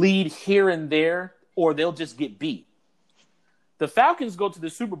lead here and there, or they'll just get beat. The Falcons go to the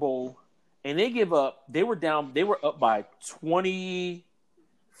Super Bowl, and they give up. They were up by 28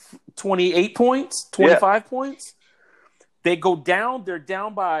 points, 25 points. They go down. They're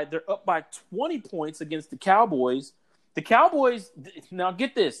up by 20 points against the Cowboys. The Cowboys, now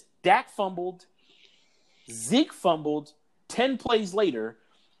get this, Dak fumbled, Zeke fumbled 10 plays later.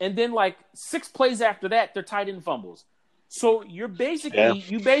 And then, 6 plays after that, they're tight end fumbles. So you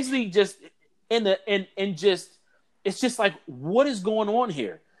basically just it's just like, what is going on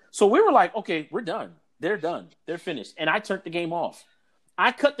here? So we were like, okay, we're done. They're done. They're finished. And I turned the game off.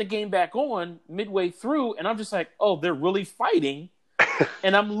 I cut the game back on midway through, and I'm just like, oh, they're really fighting.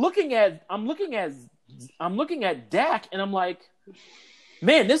 And I'm looking at Dak, and I'm like,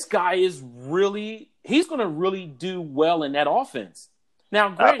 man, this guy he's going to really do well in that offense. Now,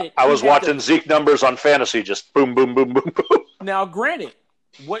 granted, I was watching Zeke numbers on fantasy, just boom, boom, boom, boom, boom. Now, granted,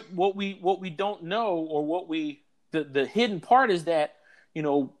 what we don't know, or the hidden part is that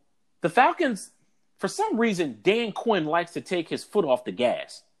the Falcons, for some reason, Dan Quinn likes to take his foot off the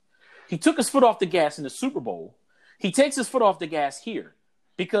gas. He took his foot off the gas in the Super Bowl. He takes his foot off the gas here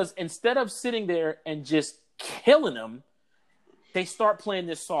because instead of sitting there and just killing them, they start playing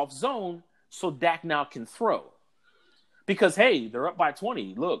this soft zone so Dak now can throw. Because, hey, they're up by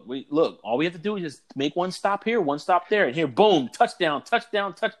 20. Look, all we have to do is just make one stop here, one stop there, and here, boom, touchdown,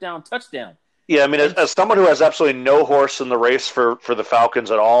 touchdown, touchdown, touchdown. Yeah, I mean, as someone who has absolutely no horse in the race for the Falcons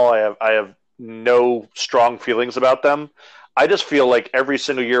at all, I have no strong feelings about them. I just feel like every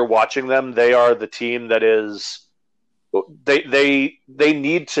single year watching them, they are the team that is they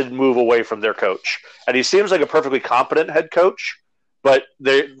need to move away from their coach. And he seems like a perfectly competent head coach, but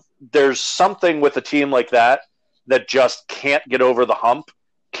there's something with a team like that just can't get over the hump,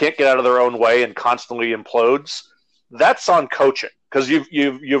 can't get out of their own way, and constantly implodes. That's on coaching, because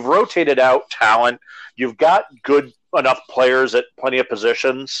you've rotated out talent, you've got good enough players at plenty of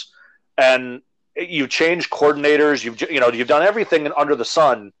positions, and you've changed coordinators. You've done everything under the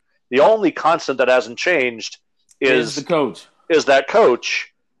sun. The only constant that hasn't changed is the coach. Is that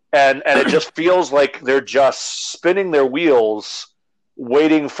coach, and it just feels like they're just spinning their wheels,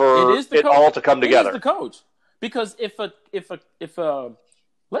 waiting for it all to come together. It is the coach, because if a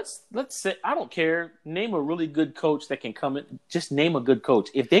let's say, I don't care, name a really good coach that can come in. Just name a good coach.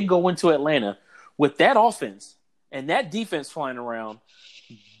 If they go into Atlanta with that offense and that defense flying around,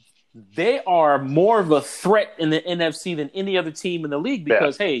 they are more of a threat in the NFC than any other team in the league,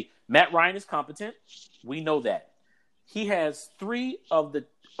 because, hey, Matt Ryan is competent. We know that. He has 3 of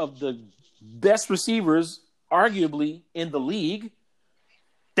the best receivers, arguably, in the league.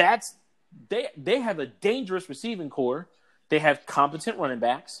 They have a dangerous receiving core. They have competent running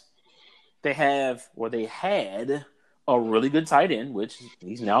backs. They had a really good tight end, which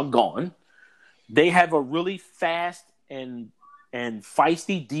he's now gone. They have a really fast and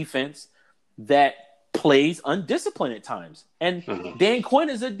feisty defense that plays undisciplined at times. And Dan Quinn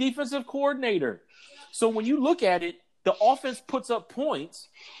is a defensive coordinator. So when you look at it, the offense puts up points,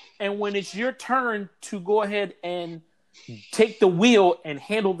 and when it's your turn to go ahead and take the wheel and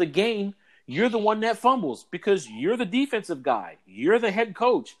handle the game, you're the one that fumbles, because you're the defensive guy. You're the head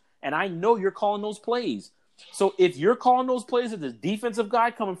coach, and I know you're calling those plays. So if you're calling those plays as a defensive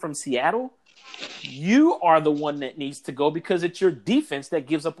guy coming from Seattle, you are the one that needs to go, because it's your defense that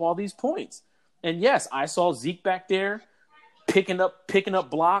gives up all these points. And yes, I saw Zeke back there picking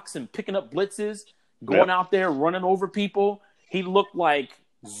up blocks and picking up blitzes, going out there running over people. He looked like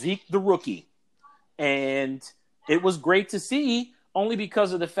Zeke the rookie. And it was great to see, only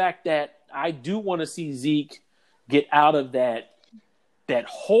because of the fact that I do want to see Zeke get out of that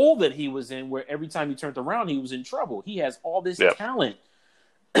hole that he was in, where every time he turned around, he was in trouble. He has all this talent.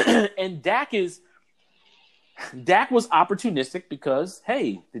 And Dak was opportunistic, because,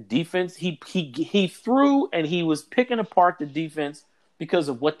 hey, the defense, he threw and he was picking apart the defense because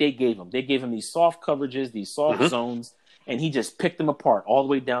of what they gave him. They gave him these soft coverages, these soft zones, and he just picked them apart all the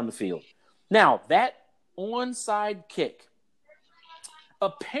way down the field. Now, that onside kick,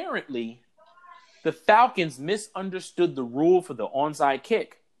 apparently the Falcons misunderstood the rule for the onside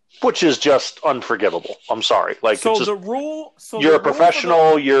kick, which is just unforgivable. I'm sorry. Like, so it's just, the rule. So you're a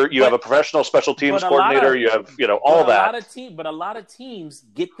professional. You have a professional special teams coordinator. You have all that. But a lot of teams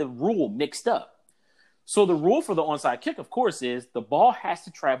get the rule mixed up. So the rule for the onside kick, of course, is the ball has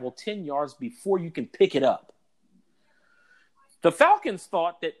to travel 10 yards before you can pick it up. The Falcons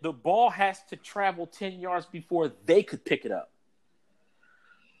thought that the ball has to travel 10 yards before they could pick it up.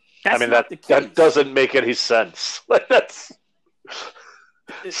 That doesn't make any sense. Like, that's.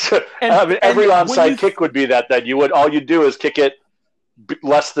 Every onside kick would be that. Then all you do is kick it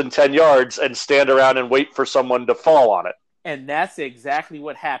less than 10 yards and stand around and wait for someone to fall on it. And that's exactly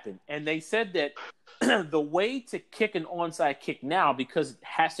what happened. And they said that the way to kick an onside kick now, because it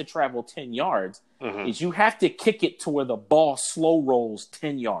has to travel 10 yards, is you have to kick it to where the ball slow rolls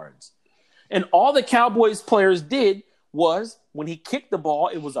 10 yards. And all the Cowboys players did was, when he kicked the ball,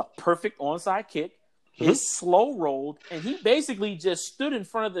 it was a perfect onside kick. It slow rolled, and he basically just stood in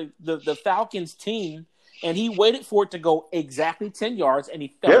front of the Falcons team, and he waited for it to go exactly 10 yards, and he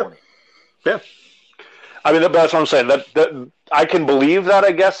fell on it. Yeah. I mean, that's what I'm saying. That I can believe that,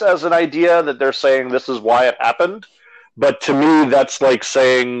 I guess, as an idea that they're saying this is why it happened. But to me, that's like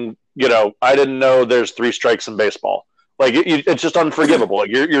saying, I didn't know there's 3 strikes in baseball. Like, it's just unforgivable. Like,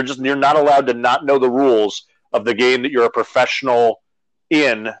 you're not allowed to not know the rules of the game that you're a professional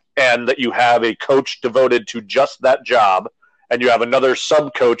in, and that you have a coach devoted to just that job, and you have another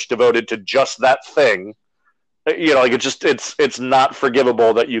sub coach devoted to just that thing. Like, it's not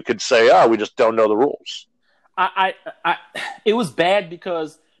forgivable that you could say, we just don't know the rules. It was bad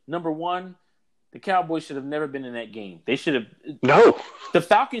because, number one, the Cowboys should have never been in that game. They should have. No. The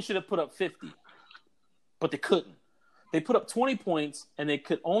Falcons should have put up 50, but they couldn't. They put up 20 points, and they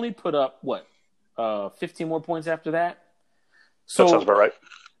could only put up 15 more points after that. So that sounds about right.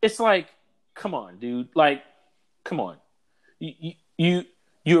 It's like, come on, dude. Like, come on.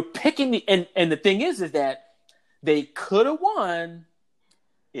 You're picking the and the thing is that they could have won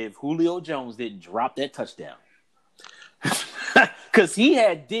if Julio Jones didn't drop that touchdown. Because he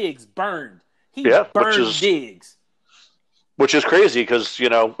had Diggs burned. He burned Diggs. Which is crazy because,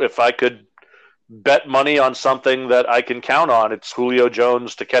 if I could bet money on something that I can count on, it's Julio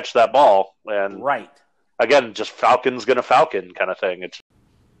Jones to catch that ball. And again, just Falcon's going to Falcon kind of thing.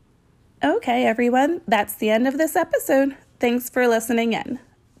 Okay, everyone, that's the end of this episode. Thanks for listening in.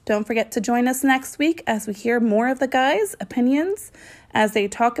 Don't forget to join us next week as we hear more of the guys' opinions as they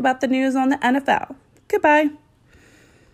talk about the news on the NFL. Goodbye.